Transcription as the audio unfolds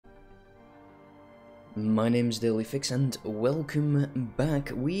My name is Dailyfix and welcome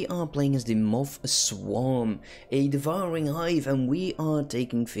back. We are playing as the Moth Swarm, a devouring hive, and we are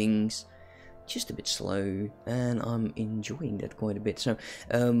taking things just a bit slow, and I'm enjoying that quite a bit. So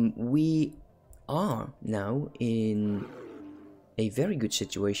we are now in a very good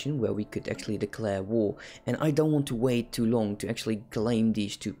situation where we could actually declare war, and I don't want to wait too long to actually claim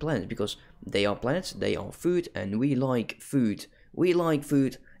these two planets, because they are planets, they are food, and we like food. We like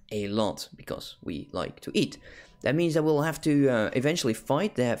food a lot because we like to eat. That means that we'll have to eventually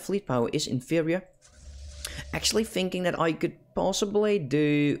fight. Their fleet power is inferior. Actually thinking that I could possibly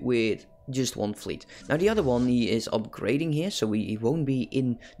do with just one fleet. Now the other one, he is upgrading here, so he won't be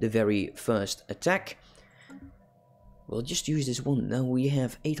in the very first attack. We'll just use this one. Now we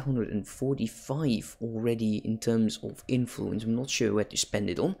have 845 already in terms of influence. I'm not sure where to spend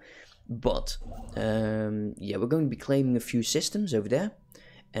it on, but yeah, we're going to be claiming a few systems over there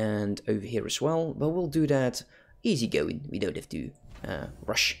and over here as well, but we'll do that easy going. We don't have to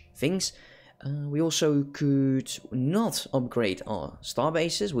rush things. We also could not upgrade our star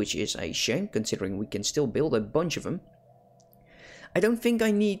bases, which is a shame considering we can still build a bunch of them. I don't think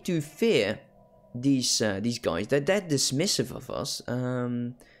I need to fear these guys. They're that dismissive of us.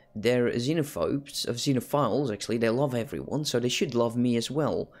 They're xenophobes, xenophiles actually. They love everyone, so they should love me as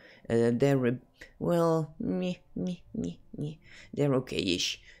well. They're well, they're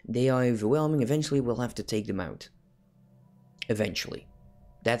okay-ish. They are overwhelming. Eventually we'll have to take them out. Eventually.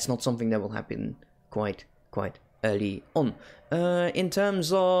 That's not something that will happen quite early on. In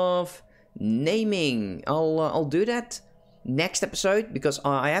terms of naming, I'll do that next episode, because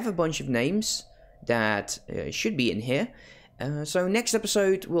I have a bunch of names that should be in here. So next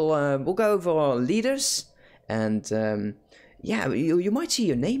episode we'll go over our leaders, and yeah, you might see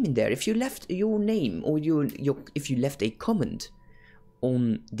your name in there. If you left your name, or if you left a comment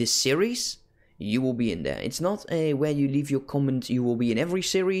on this series, you will be in there. It's not where you leave your comment, you will be in every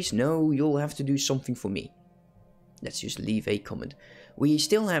series. No, you'll have to do something for me. Let's just leave a comment. We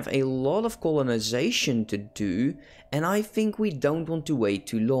still have a lot of colonization to do, and I think we don't want to wait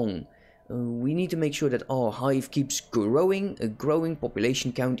too long. We need to make sure that our hive keeps growing. A growing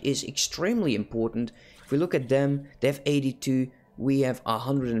population count is extremely important. If we look at them, they have 82, we have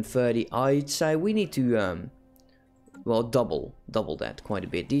 130. I'd say we need to well, double that quite a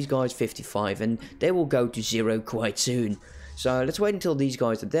bit. These guys 55, and they will go to 0 quite soon. So let's wait until these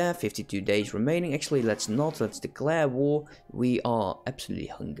guys are there. 52 days remaining. Actually, let's declare war. We are absolutely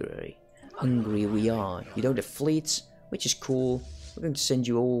hungry we are. You don't have fleets, which is cool. We're going to send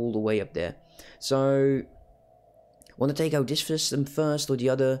you all the way up there. So, want to take out this system first or the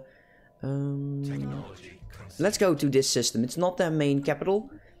other? Let's go to this system. It's not their main capital,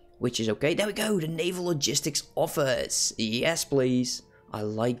 which is okay. There we go. The Naval Logistics Office. Yes, please. I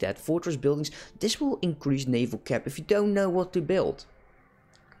like that. Fortress buildings. This will increase naval cap if you don't know what to build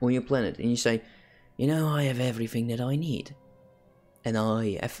on your planet. And you say, you know, I have everything that I need. And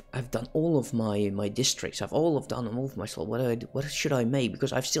I've done all of my districts. I've done all of my stuff. What should I make?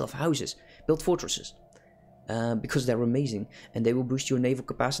 Because I still have houses. Build fortresses. Because they're amazing. And they will boost your naval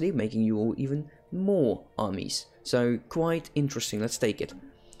capacity, making you even more armies. So, quite interesting. Let's take it.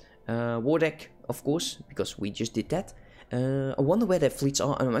 War deck, of course, because we just did that. I wonder where their fleets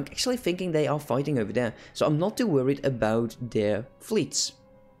are. I'm actually thinking they are fighting over there. So I'm not too worried about their fleets.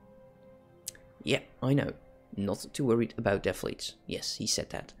 Yeah, I know. Not too worried about their fleets. Yes, he said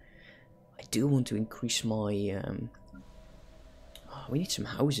that. I do want to increase my... we need some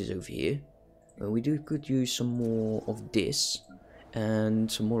houses over here. We could use some more of this.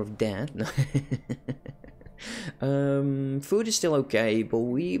 And some more of that. Food is still okay, but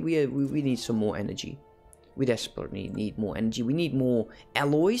we need some more energy. We desperately need more energy. We need more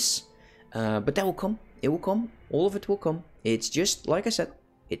alloys, but that will come. It will come. All of it will come. It's just like I said.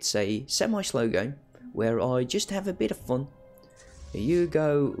 It's a semi-slow game where I just have a bit of fun. You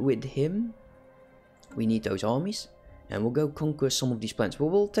go with him. We need those armies, and we'll go conquer some of these planets.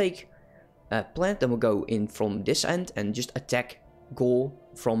 We'll take a planet, then we'll go in from this end and just attack Gore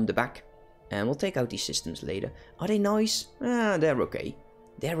from the back. And we'll take out these systems later. Are they nice? They're okay.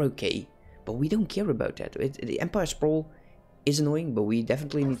 They're okay. But we don't care about that. The Empire Sprawl is annoying, but we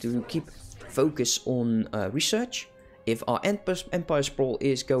definitely need to keep focus on research. If our Empire Sprawl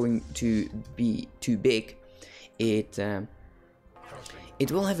is going to be too big, it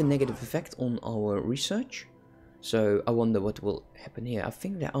will have a negative effect on our research. So I wonder what will happen here. I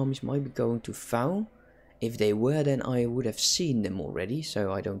think their armies might be going to foul. If they were, then I would have seen them already,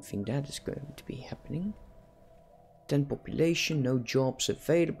 so I don't think that is going to be happening. 10 population, no jobs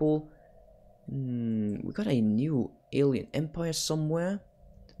available. We got a new alien empire somewhere.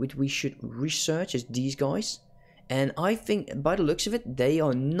 which we should research, is these guys. And I think, by the looks of it, they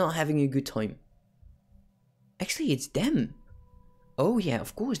are not having a good time. Actually, it's them. Oh yeah,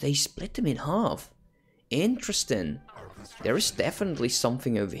 of course, they split them in half. Interesting. There is definitely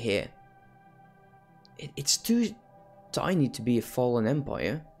something over here. It's too tiny to be a fallen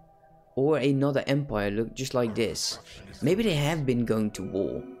empire. Or another empire, look just like this. Maybe they have been going to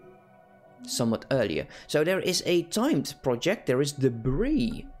war somewhat earlier. So there is a timed project, there is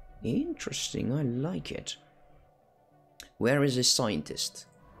debris. Interesting, I like it. Where is a scientist?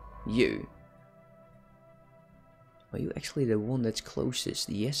 You. Are you actually the one that's closest?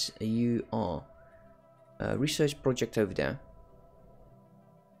 Yes, you are. Research project over there.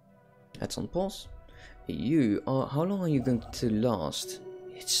 That's on pause. You are... How long are you going to last?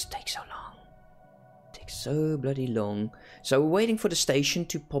 It takes so long. It takes so bloody long. So we're waiting for the station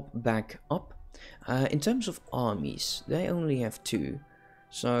to pop back up. In terms of armies, they only have 2.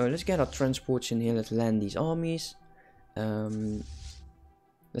 So let's get our transports in here. Let's land these armies.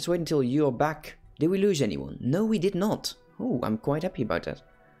 Let's wait until you're back. Did we lose anyone? No, we did not. Oh, I'm quite happy about that.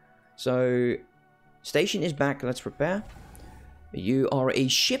 So, station is back. Let's prepare. You are a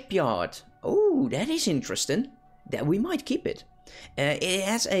shipyard. Oh, that is interesting. That we might keep it. It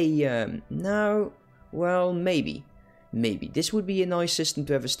has a... no, well, maybe. Maybe. This would be a nice system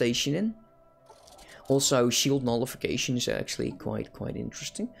to have a station in. Also, shield nullification is actually quite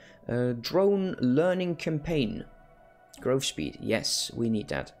interesting. Drone learning campaign. Growth speed. Yes, we need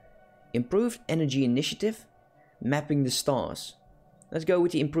that. Improved energy initiative. Mapping the stars. Let's go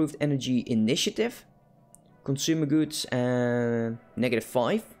with the improved energy initiative. Consumer goods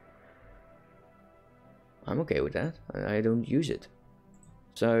 -5. I'm okay with that. I don't use it.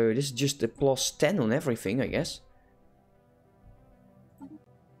 So this is just a +10 on everything, I guess.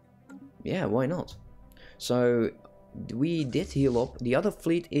 Yeah, why not? So we did heal up. The other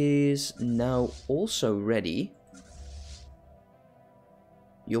fleet is now also ready.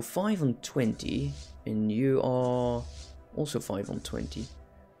 You're 5 on 20, and you are also 5 on 20.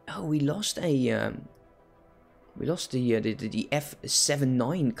 Oh, we lost a the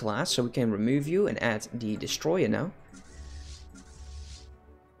F79 class, so we can remove you and add the destroyer now.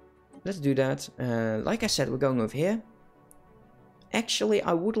 Let's do that. Like I said, we're going over here. Actually,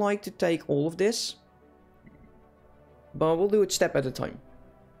 I would like to take all of this, but we'll do it step at a time.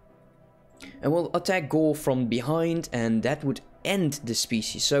 And we'll attack Gore from behind, and that would end the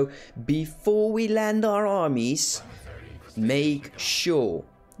species. So before we land our armies, make sure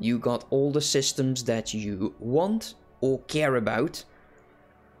you got all the systems that you want or care about.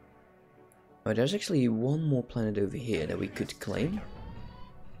 Oh, there's actually one more planet over here that we could claim.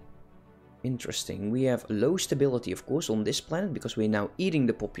 Interesting. We have low stability, of course, on this planet because we're now eating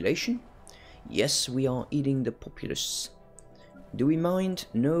the population. Yes, we are eating the populace. Do we mind?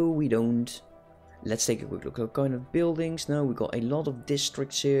 No, we don't. Let's take a quick look at what kind of buildings. Now we got a lot of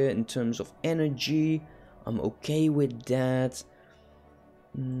districts here in terms of energy. I'm okay with that.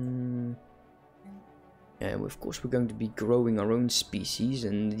 And of course we're going to be growing our own species,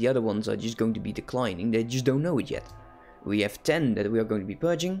 and the other ones are just going to be declining. They just don't know it yet. We have 10 that we are going to be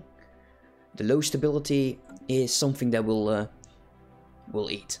purging. The low stability is something that we'll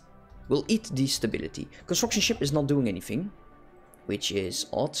eat. We'll eat the stability. Construction ship is not doing anything, which is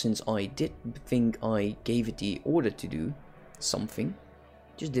odd since I did think I gave it the order to do something.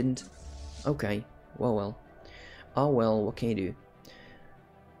 Just didn't. Okay. Well. Oh well, what can you do?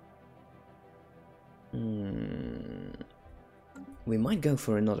 We might go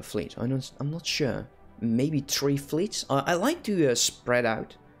for another fleet. I'm not sure. Maybe 3 fleets. I like to spread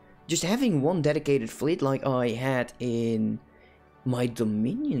out. Just having one dedicated fleet like I had in my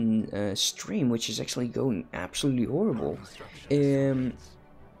Dominion stream, which is actually going absolutely horrible,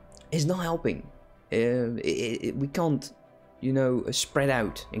 is not helping. We can't, you know, spread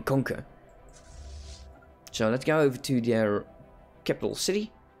out and conquer. So let's go over to their capital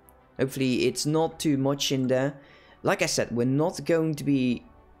city. Hopefully it's not too much in there. Like I said, we're not going to be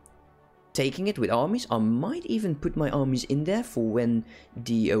taking it with armies. I might even put my armies in there for when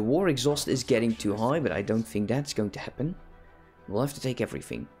the war exhaust is getting too high, but I don't think that's going to happen. We'll have to take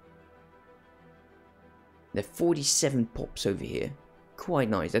everything. There are 47 pops over here. Quite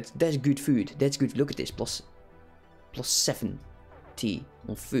nice. That's good food. That's good. Look at this. Plus 70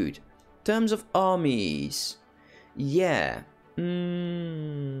 on food. Terms of armies. Yeah.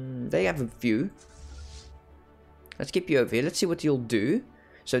 They have a few. Let's keep you over here. Let's see what you'll do.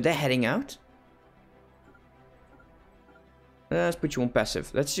 So they're heading out. Let's put you on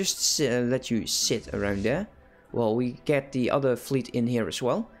passive. Let's just let you sit around there. Well, we get the other fleet in here as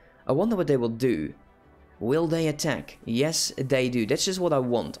well. I wonder what they will do. Will they attack? Yes, they do. That's just what I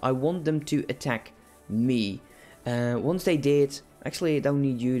want. I want them to attack me. Once they did... Actually, I don't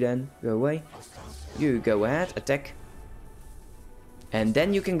need you then. Go away. You go ahead. Attack. And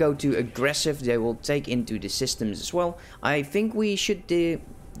then you can go to aggressive. They will take into the systems as well. I think we should do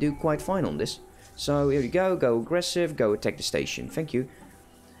quite fine on this. So here we go. Go aggressive. Go attack the station. Thank you.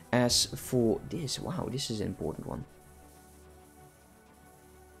 As for this... Wow, this is an important one.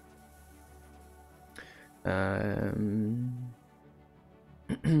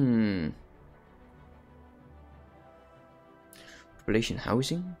 Population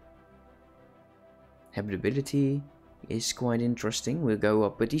housing. Habitability is quite interesting. We'll go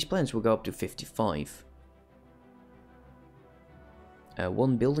up, but these plants will go up to 55.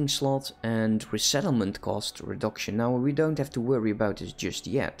 1 building slot and resettlement cost reduction. Now we don't have to worry about this just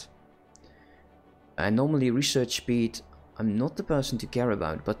yet. Normally research speed, I'm not the person to care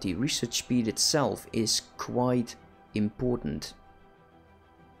about, but the research speed itself is quite important.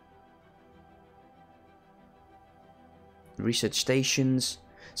 Research stations.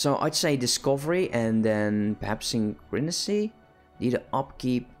 So I'd say discovery and then perhaps synchronicity. Leader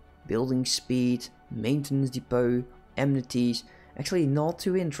upkeep, building speed, maintenance depot, amenities. Actually not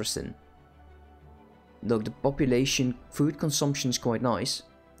too interesting. Look, the population, food consumption is quite nice.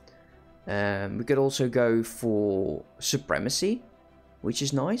 We could also go for supremacy, which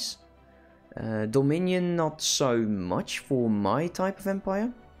is nice. Dominion, not so much for my type of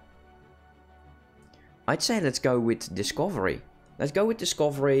empire. I'd say let's go with discovery. Let's go with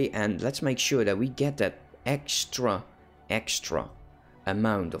discovery and let's make sure that we get that extra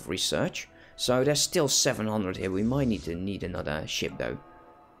amount of research. So there's still 700 here. We might need another ship though.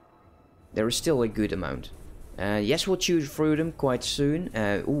 There is still a good amount. Yes, we'll chew through them quite soon.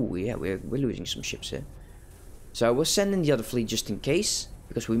 Oh yeah, we're losing some ships here. So we'll send in the other fleet just in case,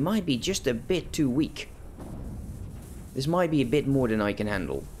 because we might be just a bit too weak. This might be a bit more than I can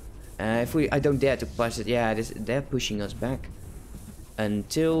handle. I don't dare to push it. Yeah, they're pushing us back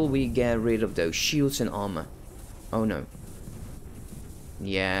until we get rid of those shields and armor. Oh no.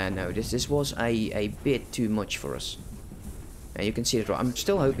 Yeah, no, this was a bit too much for us. And you can see that I'm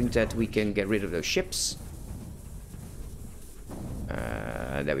still hoping that we can get rid of those ships.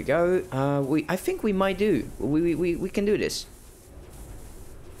 There we go. I think we might do. We can do this.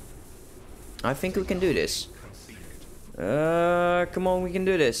 I think we can do this. Come on, we can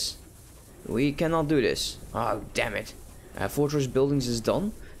do this. We cannot do this. Oh, damn it. Fortress buildings is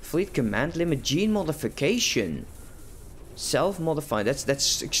done. Fleet command limit gene modification. Self-modify.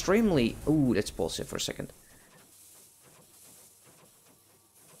 That's extremely... Ooh, let's pause it for a second.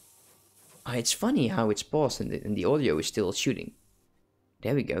 It's funny how it's paused and the audio is still shooting.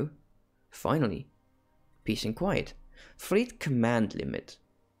 There we go. Finally. Peace and quiet. Fleet command limit.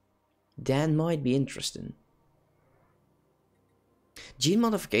 That might be interesting. Gene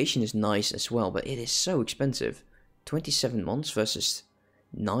modification is nice as well, but it is so expensive. 27 months versus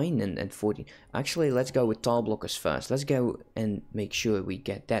 9 and 14. Actually, let's go with tile blockers first. Let's go and make sure we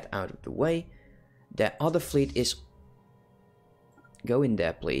get that out of the way. The other fleet is... Go in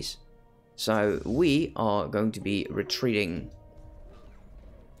there, please. So we are going to be retreating.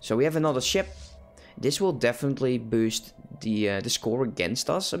 So we have another ship. This will definitely boost the score against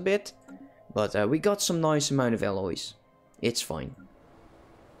us a bit. But we got some nice amount of alloys. It's fine.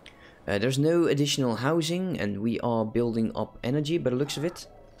 There's no additional housing and we are building up energy by the looks of it.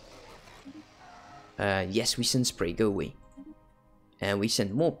 Yes, we send prey, go away. And we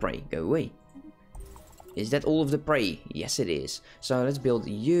send more prey, go away. Is that all of the prey? Yes, it is. So let's build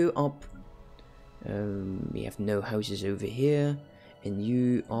you up. We have no houses over here. And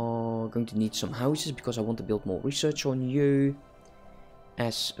you are going to need some houses because I want to build more research on you.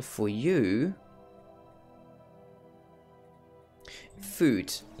 As for you...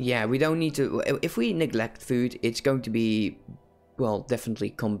 Food. Yeah, we don't need to... If we neglect food, it's going to be... Well,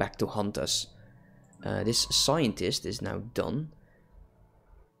 definitely come back to hunt us. This scientist is now done.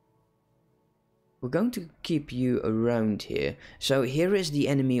 We're going to keep you around here. So here is the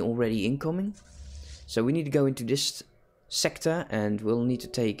enemy already incoming. So we need to go into this sector and we'll need to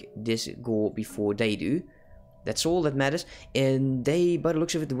take this gore before they do. That's all that matters. And they, by the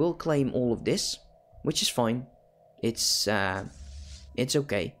looks of it, will claim all of this, which is fine. It's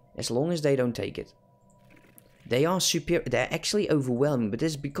okay, as long as they don't take it. They are superior. They're actually overwhelming, but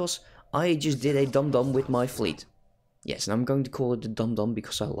this is because I just did a dum-dum with my fleet. Yes, and I'm going to call it the dum-dum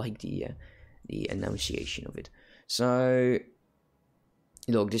because I like the enunciation of it. So,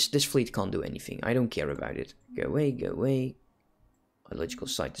 look, this fleet can't do anything. I don't care about it. Go away, go away. Biological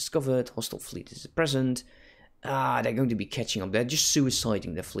site discovered. Hostile fleet is present. They're going to be catching up. They're just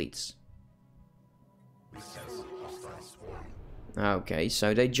suiciding their fleets. Okay,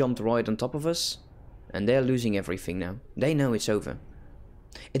 so they jumped right on top of us. And they're losing everything now. They know it's over.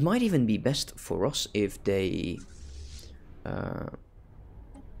 It might even be best for us if they...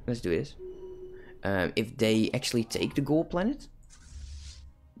 let's do this. If they actually take the Gore planet.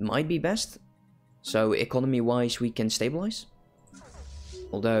 Might be best. So economy-wise we can stabilize.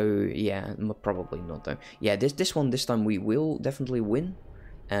 Although, yeah, probably not though. Yeah, this time we will definitely win.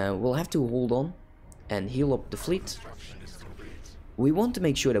 We'll have to hold on and heal up the fleet. We want to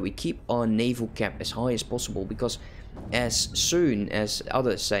make sure that we keep our naval cap as high as possible, because as soon as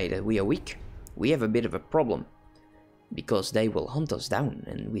others say that we are weak, we have a bit of a problem. Because they will hunt us down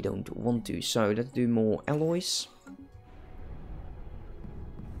and we don't want to. So let's do more alloys.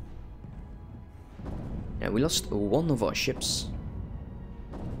 Yeah, we lost one of our ships.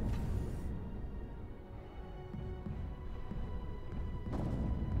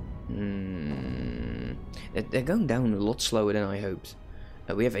 They're going down a lot slower than I hoped.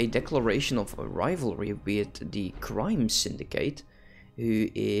 We have a declaration of a rivalry with the crime syndicate, who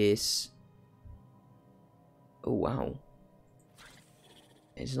is... Oh wow.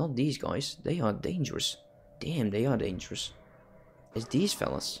 It's not these guys, they are dangerous. Damn, they are dangerous. It's these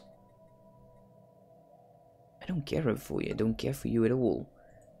fellas. I don't care for you, I don't care for you at all.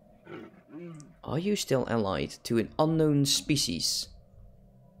 Are you still allied to an unknown species?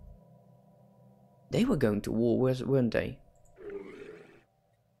 They were going to war, weren't they?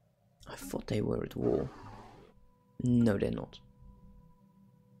 I thought they were at war. No, they're not.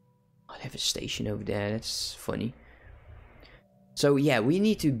 I have a station over there, that's funny. So yeah, we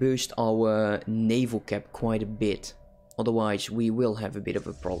need to boost our naval cap quite a bit. Otherwise we will have a bit of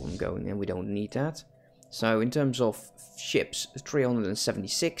a problem going and we don't need that. So in terms of ships,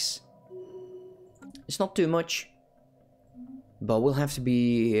 376. It's not too much. But we'll have to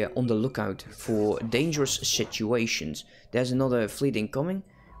be on the lookout for dangerous situations. There's another fleet incoming.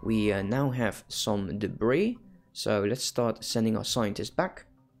 We now have some debris. So let's start sending our scientists back.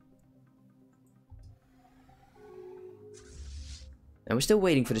 And we're still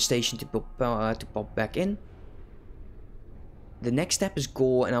waiting for the station to pop back in. The next step is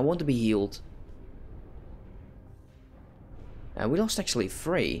Gore, and I want to be healed. We lost actually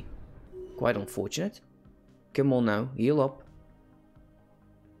 3. Quite unfortunate. Come on now, heal up.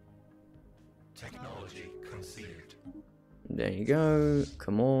 Technology concealed. There you go.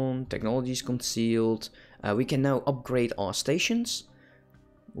 Come on, technology is concealed. We can now upgrade our stations.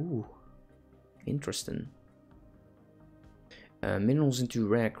 Ooh, interesting. Minerals into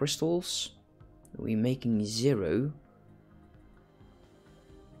rare crystals. We're making 0.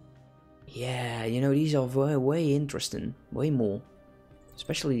 Yeah, you know, these are way interesting. Way more.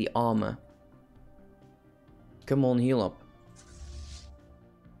 Especially the armor. Come on, heal up.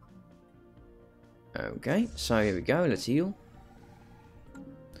 Okay, so here we go, let's heal.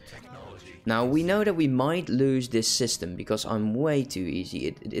 Now, we know that we might lose this system because I'm way too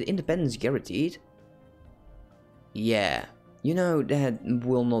easy. Independence guaranteed. Yeah, you know, that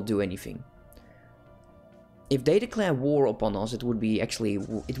will not do anything. If they declare war upon us, it would be actually,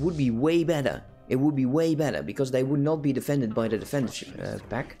 it would be way better. It would be way better because they would not be defended by the defensive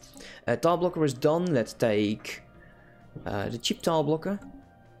pack. Tile blocker is done. Let's take the cheap tile blocker.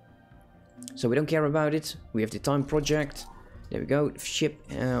 So we don't care about it. We have the time project. There we go. Ship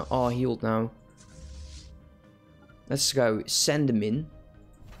are healed now. Let's go send them in.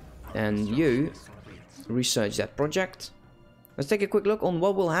 And you research that project. Let's take a quick look on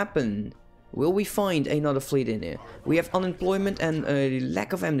what will happen. Will we find another fleet in here? We have unemployment and a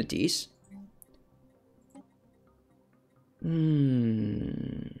lack of amenities.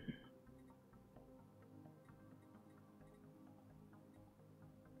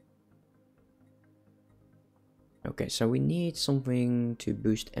 Okay, so we need something to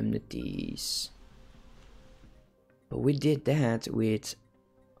boost amenities. But we did that with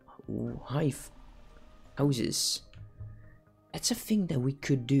hive houses. That's a thing that we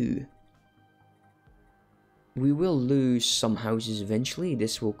could do. We will lose some houses eventually.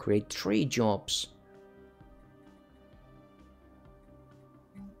 This will create 3 jobs.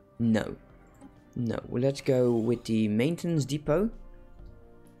 No. No, well, let's go with the maintenance depot.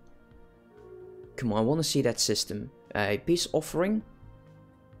 Come on, I want to see that system. A peace offering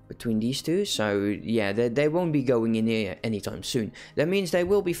between these two. So, yeah, they won't be going in here anytime soon. That means they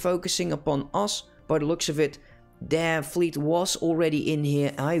will be focusing upon us. By the looks of it, their fleet was already in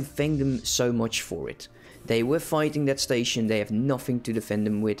here. I thank them so much for it. They were fighting that station. They have nothing to defend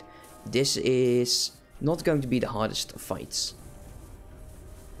them with. This is not going to be the hardest of fights.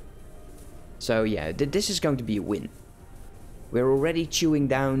 So, yeah, this is going to be a win. We're already chewing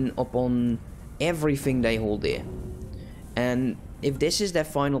down upon everything they hold there. And if this is their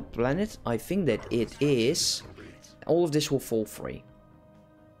final planet, I think that it is. All of this will fall free.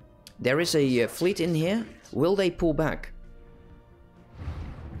 There is a fleet in here. Will they pull back?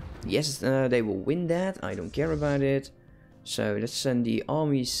 Yes, they will win that. I don't care about it. So let's send the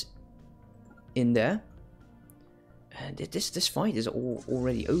armies in there. And this fight is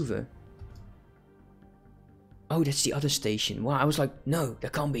already over. Oh, that's the other station. Wow, I was like, no,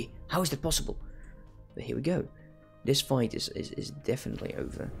 that can't be. How is that possible? But here we go. This fight is definitely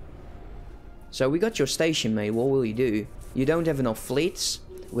over. So we got your station, mate. What will you do? You don't have enough fleets.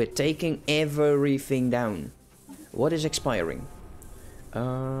 We're taking everything down. What is expiring?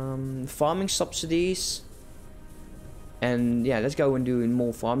 Farming subsidies. And yeah, let's go and do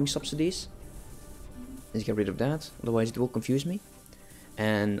more farming subsidies. Let's get rid of that. Otherwise it will confuse me.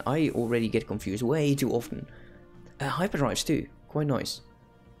 And I already get confused way too often. Hyperdrives too. Quite nice.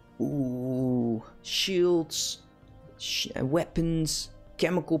 Ooh. Shields. Weapons.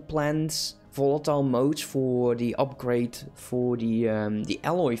 Chemical plants. Volatile modes for the upgrade for the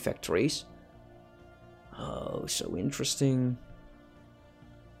alloy factories. Oh, so interesting.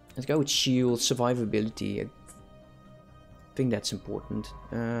 Let's go with shield, survivability. I think that's important.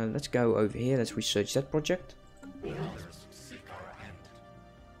 Let's go over here. Let's research that project.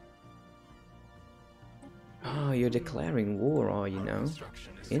 Oh, you're declaring war, are you now?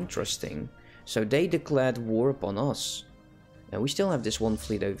 Interesting. So they declared war upon us. And we still have this one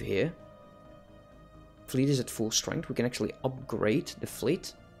fleet over here. Fleet is at full strength. We can actually upgrade the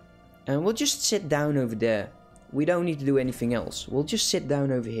fleet. And we'll just sit down over there. We don't need to do anything else. We'll just sit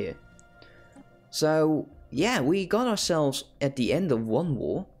down over here. So, yeah, we got ourselves at the end of one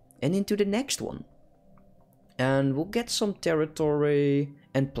war and into the next one. And we'll get some territory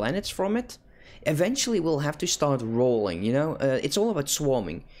and planets from it. Eventually we'll have to start rolling, you know. It's all about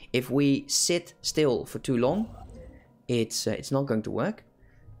swarming. If we sit still for too long, it's not going to work.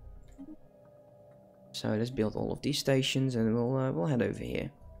 So let's build all of these stations and we'll head over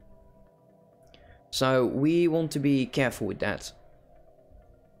here. So we want to be careful with that.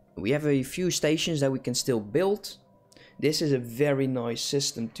 We have a few stations that we can still build. This is a very nice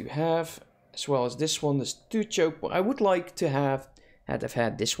system to have, as well as this one. There's 2 choke points. I would like to have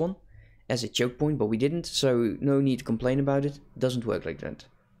had this one as a choke point, but we didn't, so no need to complain about it. It doesn't work like that.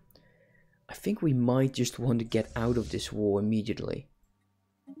 I think we might just want to get out of this war immediately.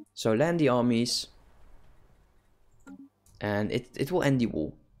 So land the armies. And it will end the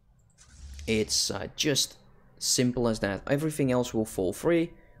war. It's just simple as that. Everything else will fall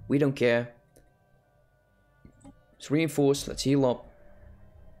free. We don't care. Let's reinforce. Let's heal up.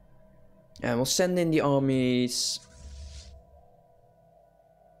 And we'll send in the armies.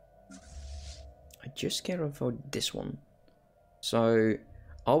 I just care about this one. So,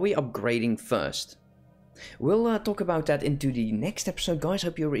 are we upgrading first? We'll talk about that into the next episode, guys.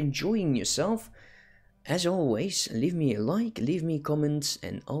 Hope you're enjoying yourself. As always, leave me a like, leave me comments,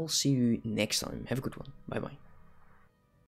 and I'll see you next time. Have a good one. Bye bye.